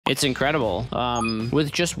It's incredible.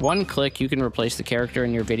 With just one click, you can replace the character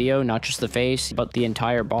in your video, not just the face, but the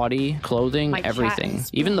entire body, clothing, everything.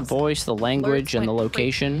 Even the voice, the language, and the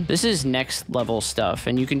location. This is next level stuff,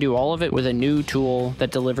 and you can do all of it with a new tool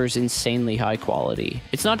that delivers insanely high quality.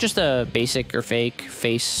 It's not just a basic or fake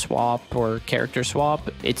face swap or character swap.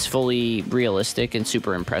 It's fully realistic and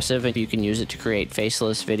super impressive, and you can use it to create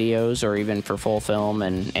faceless videos or even for full film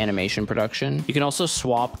and animation production. You can also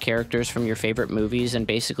swap characters from your favorite movies and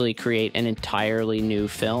basically create an entirely new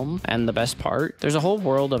film. And the best part, there's a whole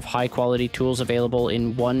world of high quality tools available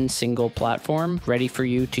in one single platform, ready for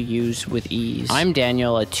you to use with ease. I'm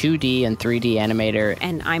Daniel, a 2D and 3D animator.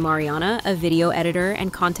 And I'm Ariana, a video editor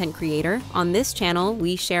and content creator. On this channel,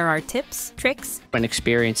 we share our tips, tricks, and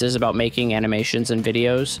experiences about making animations and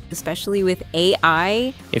videos, especially with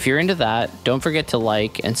AI. If you're into that, don't forget to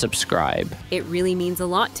like and subscribe. It really means a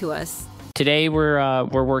lot to us. Today we're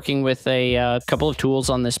working with a couple of tools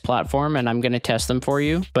on this platform, and I'm going to test them for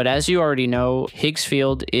you. But as you already know,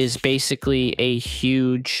 Higgsfield is basically a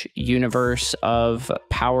huge universe of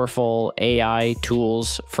powerful AI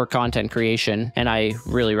tools for content creation, and I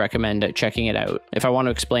really recommend checking it out. If I want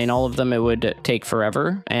to explain all of them, it would take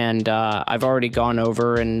forever, and I've already gone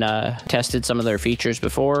over and tested some of their features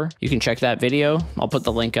before. You can check that video. I'll put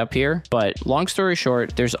the link up here. But long story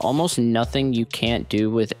short, there's almost nothing you can't do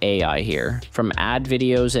with AI here. From ad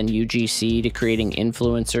videos and UGC to creating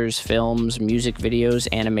influencers, films, music videos,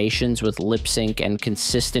 animations with lip sync and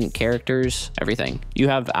consistent characters, everything. You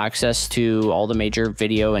have access to all the major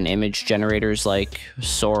video and image generators like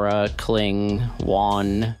Sora, Kling,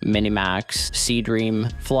 Wan, Minimax, Seedream,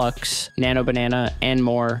 Flux, Nano Banana, and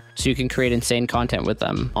more, so you can create insane content with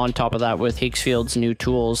them. On top of that, with Higgsfield's new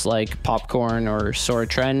tools like Popcorn or Sora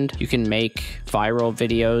Trend, you can make viral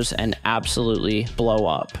videos and absolutely blow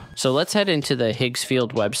up. So let's head into the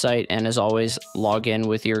Higgsfield website, and as always, log in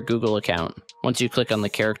with your Google account. Once you click on the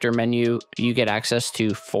character menu, you get access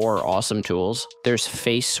to 4 awesome tools. There's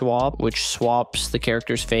Face Swap, which swaps the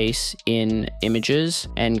character's face in images,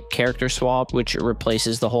 and Character Swap, which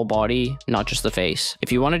replaces the whole body, not just the face.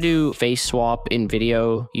 If you want to do Face Swap in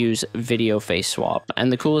video, use Video Face Swap.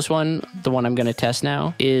 And the coolest one, the one I'm going to test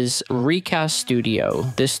now, is Recast Studio.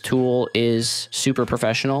 This tool is super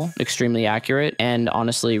professional, extremely accurate, and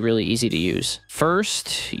honestly really easy to use.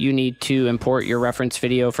 First, you need to import your reference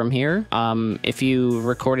video from here. If you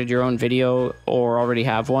recorded your own video or already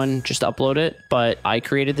have one, just upload it. But I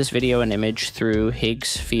created this video and image through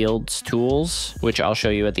Higgsfield's tools, which I'll show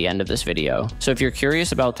you at the end of this video. So if you're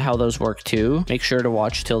curious about how those work too, make sure to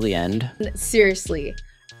watch till the end. Seriously,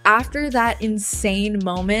 after that insane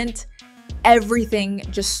moment, everything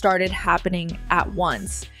just started happening at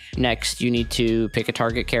once. Next, you need to pick a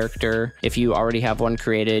target character. If you already have one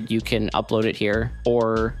created, you can upload it here,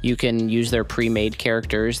 or you can use their pre-made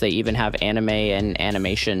characters. They even have anime and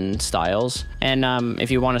animation styles. And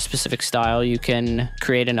if you want a specific style, you can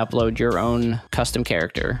create and upload your own custom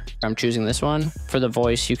character. I'm choosing this one. For the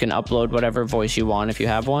voice, you can upload whatever voice you want if you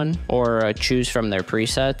have one, or choose from their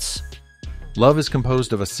presets. Love is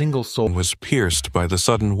composed of a single soul was pierced by the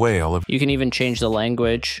sudden wail of... You can even change the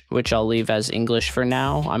language, which I'll leave as English for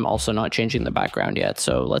now. I'm also not changing the background yet,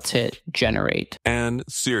 so let's hit generate. And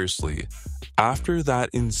seriously, after that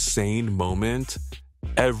insane moment,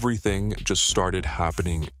 everything just started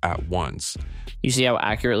happening at once. You see how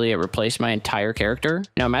accurately it replaced my entire character?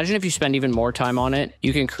 Now imagine if you spend even more time on it,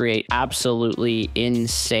 you can create absolutely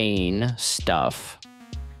insane stuff.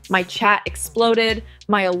 My chat exploded,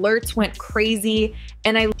 my alerts went crazy,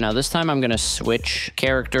 and Now this time I'm gonna switch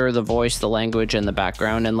character, the voice, the language, and the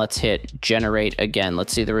background, and let's hit generate again.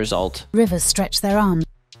 Let's see the result. Rivers stretch their arms.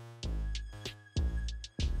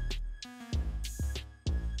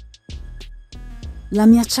 La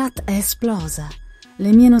mia chat è esplosa.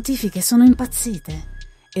 Le mie notifiche sono impazzite.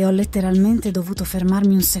 E ho letteralmente dovuto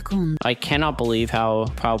fermarmi un secondo. I cannot believe how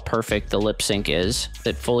perfect the lip sync is.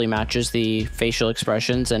 It fully matches the facial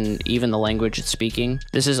expressions and even the language it's speaking.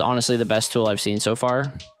 This is honestly the best tool I've seen so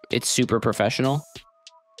far. It's super professional.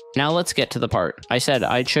 Now let's get to the part. I said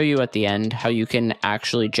I'd show you at the end how you can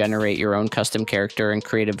actually generate your own custom character and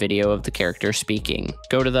create a video of the character speaking.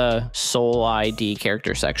 Go to the Soul ID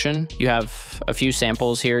character section. You have a few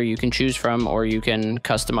samples here you can choose from, or you can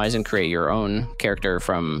customize and create your own character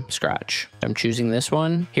from scratch. I'm choosing this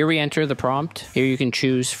one. Here we enter the prompt. Here you can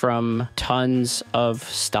choose from tons of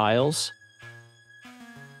styles.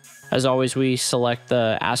 As always, we select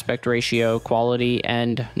the aspect ratio, quality,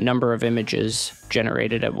 and number of images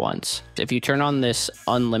generated at once. If you turn on this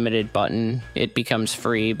unlimited button, it becomes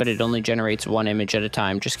free, but it only generates one image at a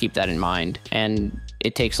time. Just keep that in mind. And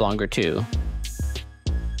it takes longer too.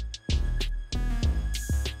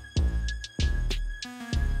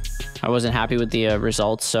 I wasn't happy with the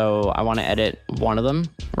results, so I want to edit one of them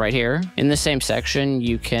right here. In the same section,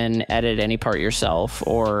 you can edit any part yourself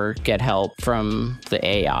or get help from the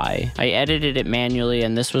AI. I edited it manually,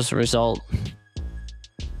 and this was the result.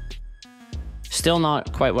 Still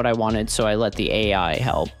not quite what I wanted, so I let the AI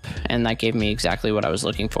help, and that gave me exactly what I was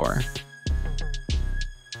looking for.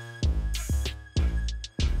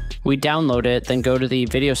 We download it, then go to the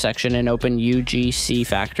video section and open UGC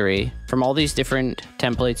Factory. From all these different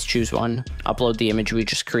templates, choose one, upload the image we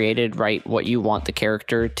just created, write what you want the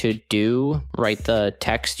character to do, write the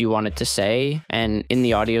text you want it to say, and in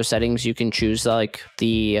the audio settings, you can choose like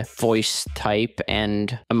the voice type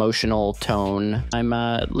and emotional tone. I'm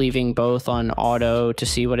leaving both on auto to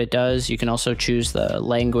see what it does. You can also choose the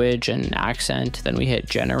language and accent, then we hit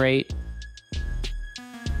generate.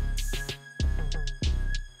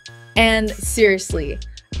 And seriously,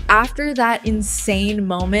 after that insane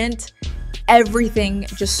moment, everything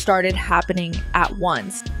just started happening at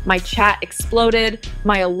once. My chat exploded,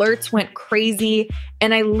 my alerts went crazy,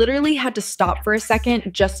 and I literally had to stop for a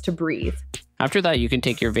second just to breathe. After that, you can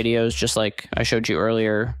take your videos, just like I showed you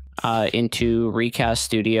earlier, into Recast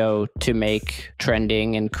Studio to make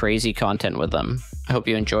trending and crazy content with them. I hope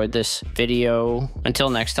you enjoyed this video. Until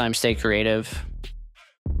next time, stay creative.